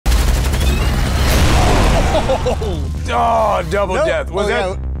Oh, double death. Was that?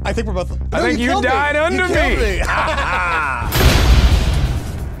 Yeah, I think we're both. I think you died under me.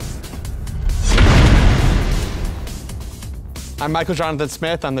 I'm Michael Jonathan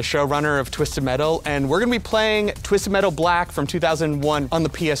Smith. I'm the showrunner of Twisted Metal, and we're going to be playing Twisted Metal Black from 2001 on the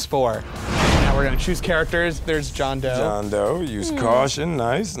PS4. Now we're going to choose characters. There's John Doe. John Doe, use caution.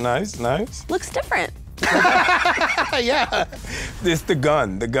 Nice, nice, nice. Looks different. Yeah. It's the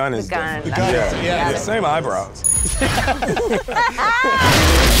gun. The gun is different. The gun, yeah. Same eyebrows.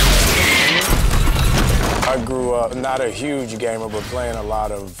 I grew up not a huge gamer, but playing a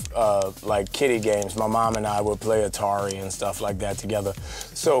lot of like kiddie games. My mom and I would play Atari and stuff like that together.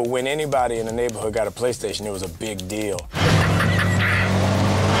 So when anybody in the neighborhood got a PlayStation, it was a big deal.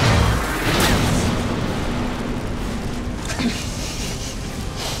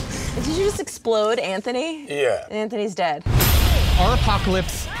 Did you just explode Anthony? Yeah. Anthony's dead. Our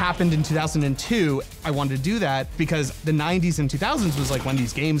apocalypse happened in 2002. I wanted to do that because the 90s and 2000s was like when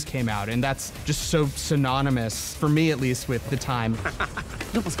these games came out, and that's just so synonymous, for me at least, with the time.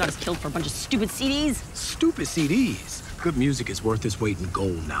 You almost got us killed for a bunch of stupid CDs. Stupid CDs. Good music is worth its weight in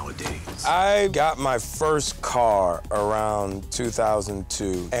gold nowadays. I got my first car around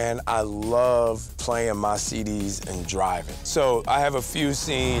 2002, and I love playing my CDs and driving. So I have a few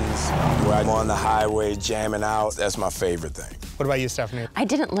scenes where I'm on the highway jamming out. That's my favorite thing. What about you, Stephanie? I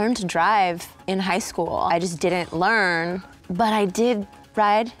didn't learn to drive in high school. I just didn't learn, but I did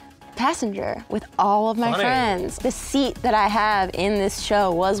ride passenger with all of my friends. The seat that I have in this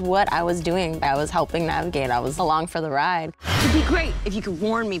show was what I was doing. I was helping navigate. I was along for the ride. It'd be great if you could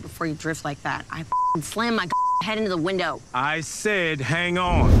warn me before you drift like that. I slammed my head into the window. I said, hang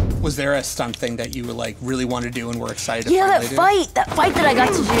on. Was there a stunt thing that you like really wanted to do and were excited to Yeah, finally do? that fight that I got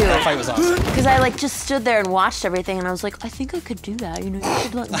to do. That fight was awesome. Because I like just stood there and watched everything, and I was like, I think I could do that. You know, you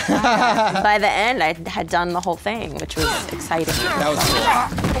should let me try that. By the end, I had done the whole thing, which was exciting. That was cool.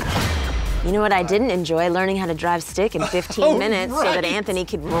 You know what I didn't enjoy? Learning how to drive stick in 15 minutes so that Anthony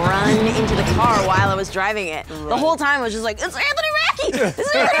could run into the car while I was driving it. Right. The whole time I was just like, it's Anthony Mackie!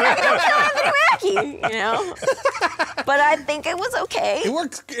 It's Anthony Mackie! Don't kill Anthony Mackie! You know? But I think it was okay. It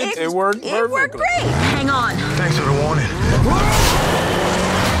worked. It worked perfectly. It worked great. Hang on. Thanks for the warning.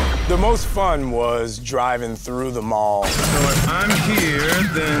 The most fun was driving through the mall. So if I'm here,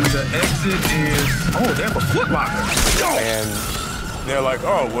 then the exit is... Oh, they have a Foot Locker. And they're like,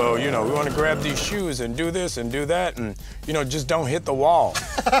 oh, well, you know, we want to grab these shoes and do this and do that and, you know, just don't hit the wall.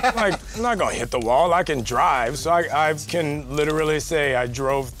 Like, I'm not going to hit the wall. I can drive. So I can literally say I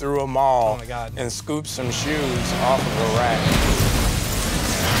drove through a mall and scooped some shoes off of a rack.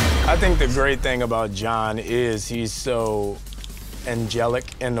 I think the great thing about John is he's so angelic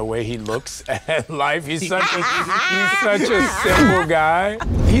in the way he looks at life. He's such a simple guy.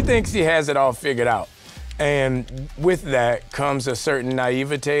 He thinks he has it all figured out. And with that comes a certain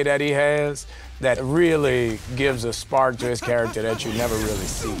naivete that he has that really gives a spark to his character that you never really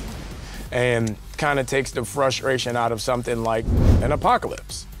see. And kind of takes the frustration out of something like an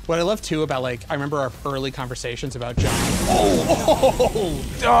apocalypse. What I love too about, like, I remember our early conversations about John.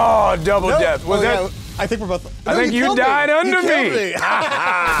 Oh, double death. Was that? Yeah. I think we're both. I think you died under me.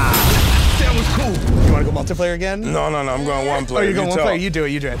 That was cool. You want to go multiplayer again? No, I'm going one player. Oh, you're going one player. You do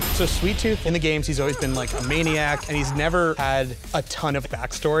it. So Sweet Tooth in the games, he's always been like a maniac, and he's never had a ton of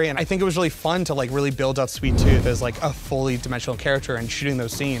backstory. And I think it was really fun to like really build up Sweet Tooth as like a fully dimensional character, and shooting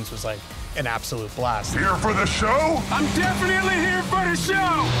those scenes was like an absolute blast. Here for the show? I'm definitely here for the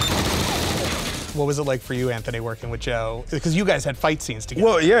show. What was it like for you, Anthony, working with Joe? Because you guys had fight scenes together.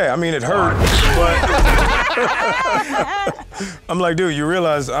 Well, yeah, I mean, it hurt, but I'm like, dude, you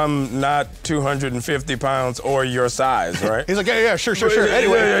realize I'm not 250 pounds or your size, right? He's like, yeah, sure.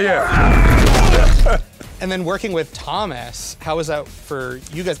 Anyway, yeah. And then working with Thomas, how was that for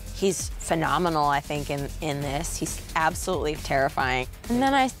you guys? He's phenomenal, I think, in this. He's absolutely terrifying. And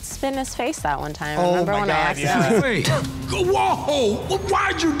then I spit in his face that one time. Oh, Remember my when God, I accidentally... Wait, whoa,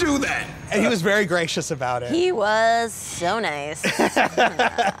 why'd you do that? And he was very gracious about it. He was so nice.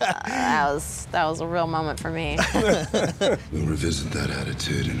 That was a real moment for me. We'll revisit that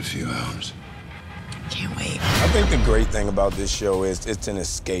attitude in a few hours. Can't wait. I think the great thing about this show is it's an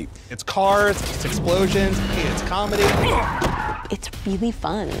escape. It's cars, it's explosions, it's comedy. It's really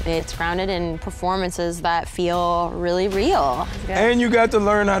fun. It's grounded in performances that feel really real. And you got to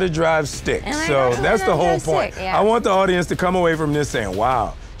learn how to drive stick. So that's the whole point. Yeah. I want the audience to come away from this saying,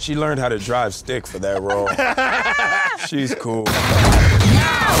 wow, she learned how to drive stick for that role. She's cool.